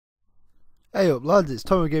Hey up lads, it's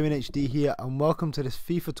Tomo Gaming HD here and welcome to this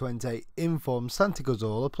FIFA 20 Informed Santi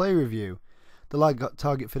Cazorla play review. The like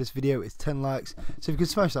target for this video is 10 likes, so if you could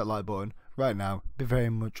smash that like button right now, it'd be very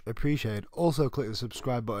much appreciated. Also click the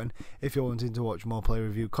subscribe button if you're wanting to watch more play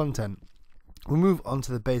review content. We'll move on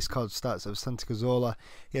to the base card stats of Santi Cazorla.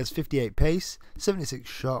 He has 58 pace, 76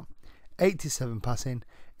 shot, 87 passing,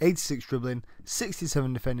 86 dribbling,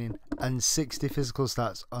 67 defending and 60 physical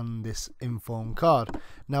stats on this informed card.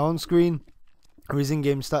 Now on screen are his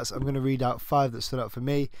in-game stats. I'm going to read out 5 that stood out for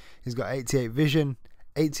me. He's got 88 vision,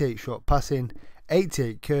 88 short passing,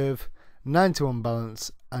 88 curve, 91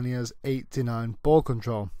 balance and he has 89 ball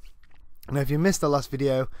control. Now if you missed the last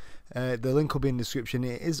video, the link will be in the description.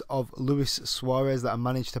 It is of Luis Suarez that I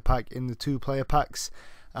managed to pack in the 2-player packs,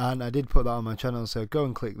 and I did put that on my channel, so go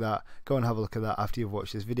and click that, go and have a look at that after you've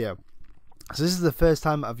watched this video. So this is the first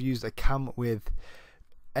time I've used a cam with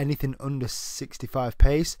anything under 65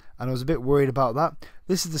 pace, and I was a bit worried about that.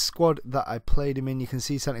 This is the squad that I played him in. You can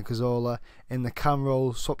see Santi Cazorla in the cam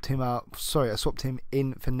role. Swapped him out. Sorry, I swapped him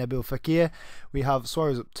in for Nabil Fekir. We have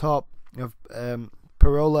Suarez up top. We have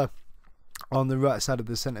Parola on the right side of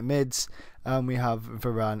the centre mids, and we have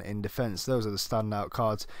Varane in defence. Those are the standout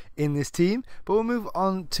cards in this team. But we'll move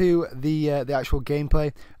on to the actual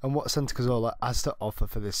gameplay and what Santi Cazorla has to offer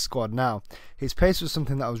for this squad. Now, his pace was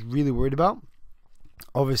something that I was really worried about.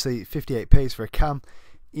 Obviously 58 pace for a cam,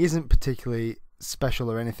 he isn't particularly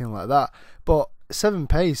special or anything like that, but 7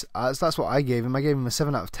 pace, that's what I gave him. I gave him a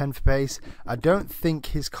 7 out of 10 for pace. I don't think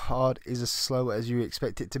his card is as slow as you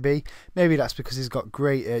expect it to be. Maybe that's because he's got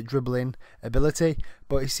great dribbling ability,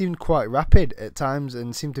 but he seemed quite rapid at times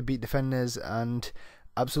and seemed to beat defenders, and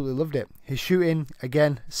absolutely loved it. His shooting,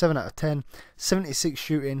 again, 7 out of 10, 76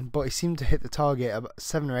 shooting, but he seemed to hit the target about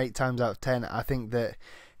 7 or 8 times out of 10. I think that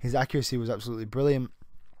his accuracy was absolutely brilliant.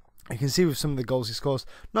 You can see with some of the goals he scores,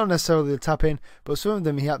 not necessarily the tap in, but some of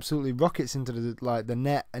them he absolutely rockets into the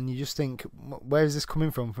net, and you just think, where is this coming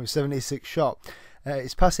from 76 shot?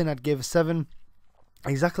 His passing I'd give a 7,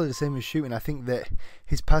 exactly the same as shooting. I think that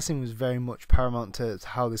his passing was very much paramount to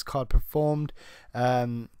how this card performed.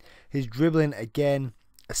 His dribbling, again,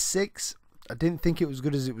 a 6. I didn't think it was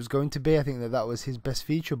good as it was going to be. I think that was his best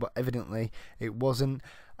feature, but evidently it wasn't.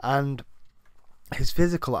 And his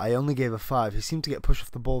physical, I only gave a 5. He seemed to get pushed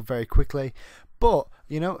off the ball very quickly, but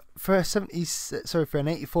you know, for an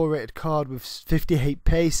 84 rated card with 58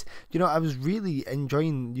 pace, you know, I was really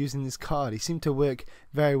enjoying using this card. He seemed to work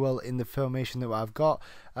very well in the formation that I've got,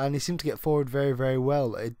 and he seemed to get forward very, very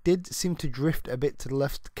well. It did seem to drift a bit to the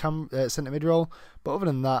left centre mid role, but other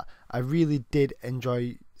than that, I really did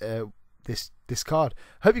enjoy this card.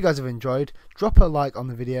 Hope you guys have enjoyed. Drop a like on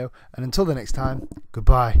the video, and until the next time,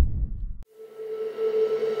 goodbye.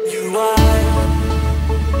 You are